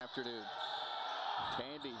afternoon.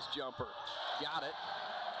 Tandy's jumper, got it,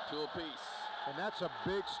 2 apiece. And that's a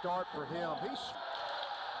big start for him.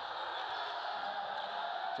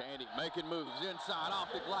 Tandy making moves inside,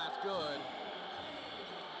 off the glass, good.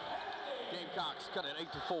 Gamecocks cut it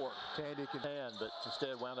 8-4. Tandy can hand, but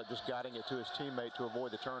instead wound up just guiding it to his teammate to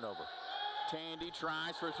avoid the turnover. Tandy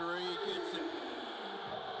tries for 3, gets it.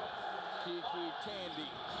 Kiki Tandy,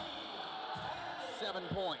 7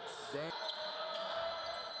 points.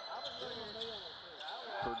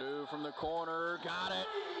 Purdue from the corner, got it.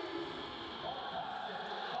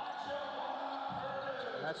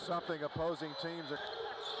 That's something opposing teams are.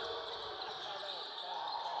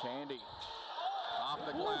 Tandy off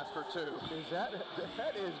the glass for 2. That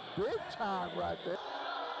is big time right there.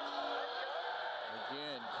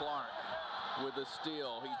 Again, Clark with the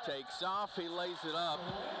steal. He takes off, he lays it up.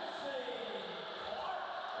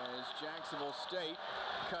 As Jacksonville State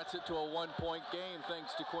cuts it to a 1-point game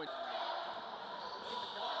thanks to Quinn.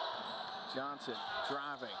 Johnson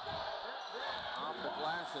driving off the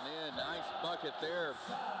glass and in. Nice bucket there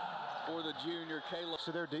for the junior Caleb.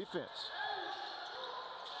 To their defense.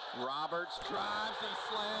 Roberts drives, he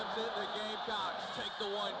slams it. The Gamecocks take the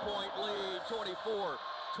 1-point lead,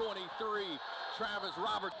 24-23. Travis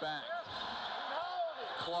Roberts back.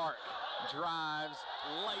 Clark drives,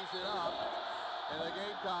 lays it up, and the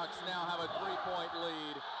Gamecocks now have a 3-point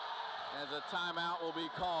lead as a timeout will be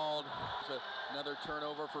called. Another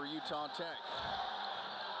turnover for Utah Tech.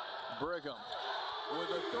 Brigham with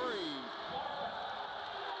a 3.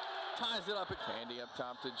 Ties it up. Tandy up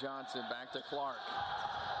top to Johnson, back to Clark.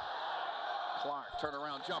 Clark,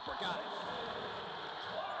 turnaround jumper, got it.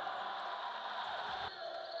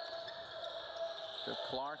 To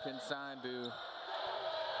Clark inside to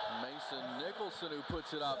Mason Nicholson, who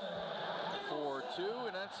puts it up for 2,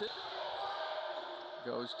 and that's it.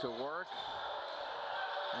 Goes to work,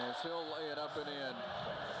 as he'll lay it up and in.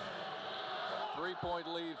 3-point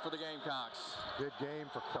lead for the Gamecocks. Good game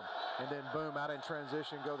for them. And then boom, out in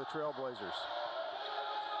transition go the Trailblazers.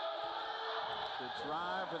 The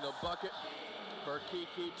drive and the bucket for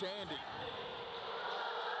Kiki Tandy.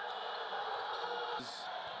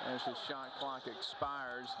 As the shot clock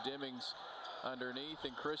expires, Demings underneath,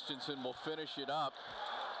 and Christensen will finish it up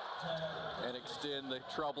and extend the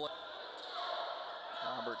trouble.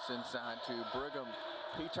 Roberts inside to Brigham.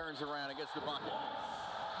 He turns around and gets the bucket.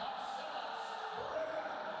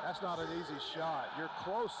 That's not an easy shot. You're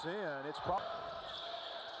close in. It's probably.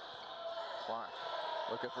 Clark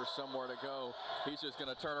looking for somewhere to go. He's just going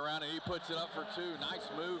to turn around and he puts it up for 2. Nice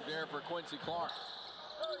move there for Quincy Clark.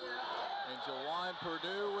 And Jawan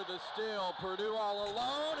Purdue with the steal. Purdue all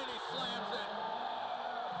alone, and he slams it.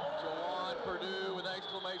 Jawan Purdue with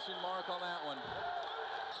exclamation mark on that one.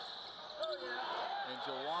 And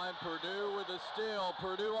Jawan Purdue with the steal.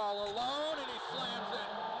 Purdue all alone, and he slams it.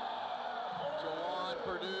 Jawan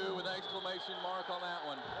Purdue with exclamation mark on that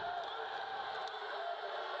one.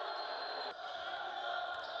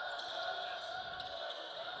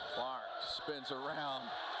 Clark spins around,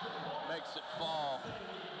 makes it fall.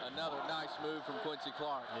 Another nice move from Quincy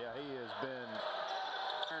Clark. Yeah, he has been.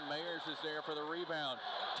 Aaron Mayers is there for the rebound.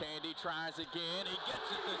 Tandy tries again. He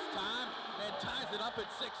gets it this time and ties it up at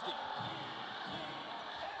 60.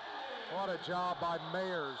 What a job by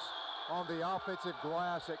Mayers on the offensive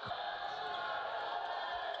glass.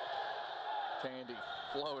 Tandy,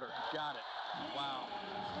 floater, got it. Wow,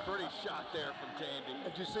 pretty shot there from Tandy.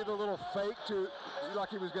 Did you see the little fake to, like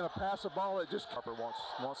he was going to pass the ball? It just Harper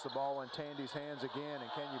wants the ball in Tandy's hands again,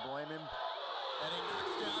 and can you blame him? And he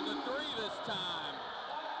knocks down the 3 this time.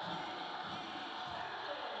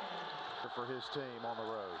 For his team on the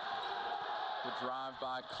road. The drive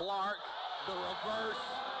by Clark, the reverse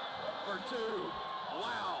for 2.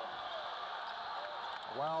 Wow.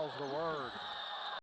 Wow's the word.